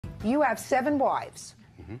You have 7 wives.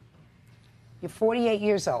 Mm-hmm. You're 48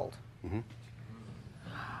 years old. Mm-hmm.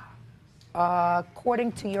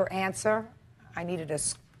 According to your answer, I needed a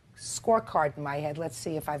scorecard in my head. Let's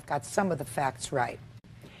see if I've got some of the facts right.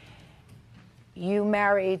 You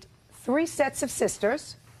married 3 sets of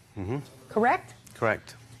sisters, Mm-hmm. correct?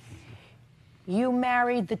 Correct. You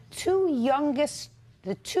married the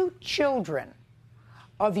 2 children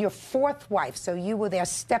of your 4th wife, so you were their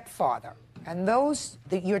stepfather. And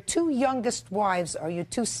your 2 youngest wives are your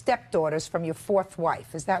 2 stepdaughters from your 4th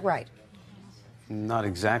wife. Is that right? Not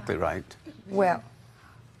exactly right. Well,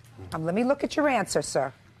 let me look at your answer,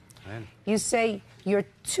 sir. Right. You say your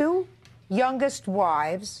 2 youngest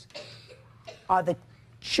wives are the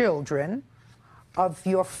children of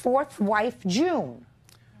your 4th wife, June.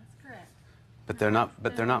 That's correct.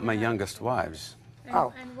 But they're not my youngest wives.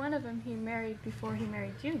 And one of them he married before he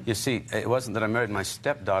married June. You see, it wasn't that I married my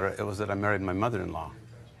stepdaughter, it was that I married my mother-in-law.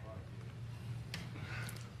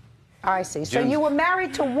 I see. So you were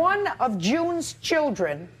married to one of June's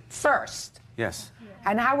children first. Yes.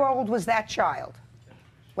 And how old was that child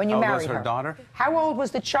when you married her? Her daughter? How old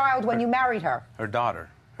was the child when you married her? Her daughter.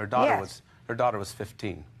 Her daughter was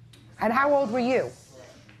 15. And how old were you?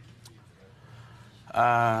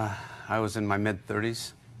 I was in my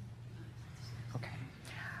mid-30s. Okay.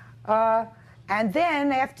 And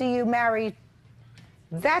then after you married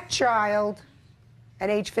that child at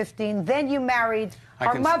age 15, then you married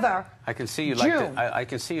her mother, I can see you June. I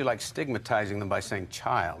can see you like stigmatizing them by saying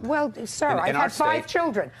child. Well, sir, I've had 5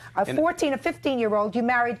 children. A 14, a 15-year-old. You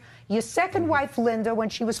married your 2nd wife, Linda, when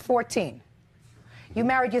she was 14. You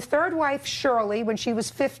married your 3rd wife, Shirley, when she was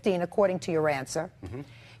 15, according to your answer. Mm-hmm.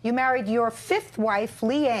 You married your 5th wife,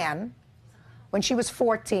 Leanne, when she was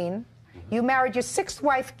 14. Mm-hmm. You married your 6th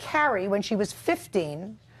wife, Carrie, when she was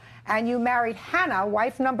 15. And you married Hannah,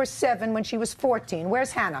 wife number 7, when she was 14.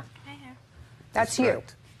 Where's Hannah? I have. That's you.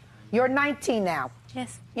 Correct. You're 19 now.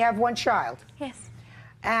 Yes. You have 1 child. Yes.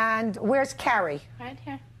 And where's Carrie? Right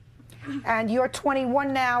here. And you're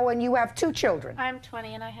 21 now, and you have 2 children. I'm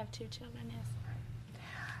 20 and I have 2 children, yes.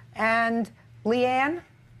 And Leanne?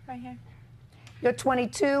 Right here. You're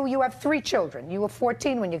 22. You have 3 children. You were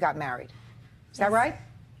 14 when you got married. Is that right?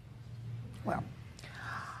 Well,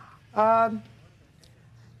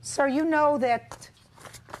 sir, you know that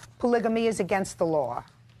polygamy is against the law.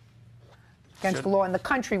 Against the law in the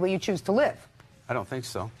country where you choose to live. I don't think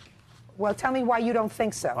so. Well, tell me why you don't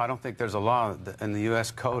think so. I don't think there's a law in the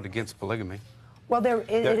U.S. Code against polygamy. Well, it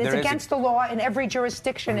is against the law in every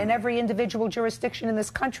jurisdiction, in every individual jurisdiction in this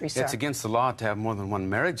country, sir. It's against the law to have more than 1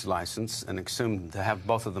 marriage license and assume to have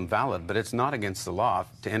both of them valid, but it's not against the law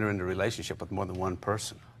to enter into a relationship with more than 1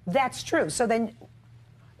 person. That's true. So then,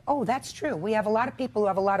 oh, that's true. We have a lot of people who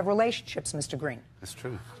have a lot of relationships, Mr. Green. That's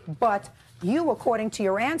true. But you, according to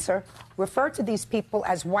your answer, refer to these people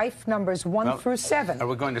as wife numbers 1 through 7. Are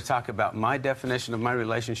we going to talk about my definition of my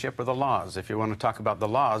relationship or the laws? If you want to talk about the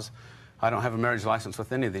laws, I don't have a marriage license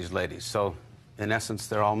with any of these ladies. So, in essence,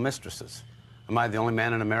 they're all mistresses. Am I the only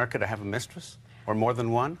man in America to have a mistress? Or more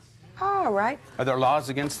than 1? All right. Are there laws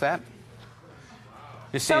against that?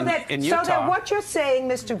 You see, in So Utah, that what you're saying,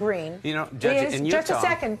 Mr. Green, you know, Judge, in Utah, just a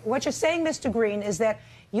second. What you're saying, Mr. Green, is that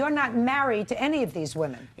you're not married to any of these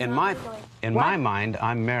women. In my mind,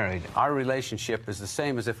 I'm married. Our relationship is the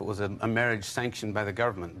same as if it was a marriage sanctioned by the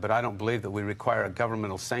government, but I don't believe that we require a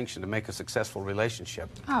governmental sanction to make a successful relationship.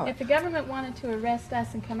 Oh. If the government wanted to arrest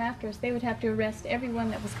us and come after us, they would have to arrest everyone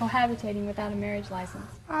that was cohabitating without a marriage license.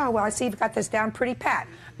 Oh, well, I see you've got this down pretty pat.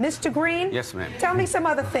 Mr. Green? Yes, ma'am. Tell me some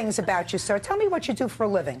other things about you, sir. Tell me what you do for a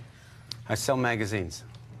living. I sell magazines.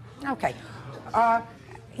 Okay.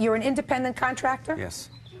 You're an independent contractor? Yes.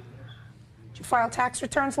 Did you file tax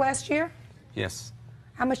returns last year? Yes.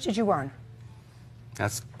 How much did you earn?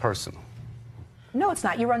 That's personal. No, it's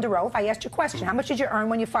not. You're under oath. I asked you a question. How much did you earn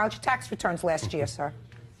when you filed your tax returns last year, sir?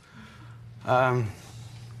 I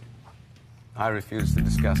refuse to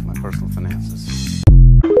discuss my personal finances.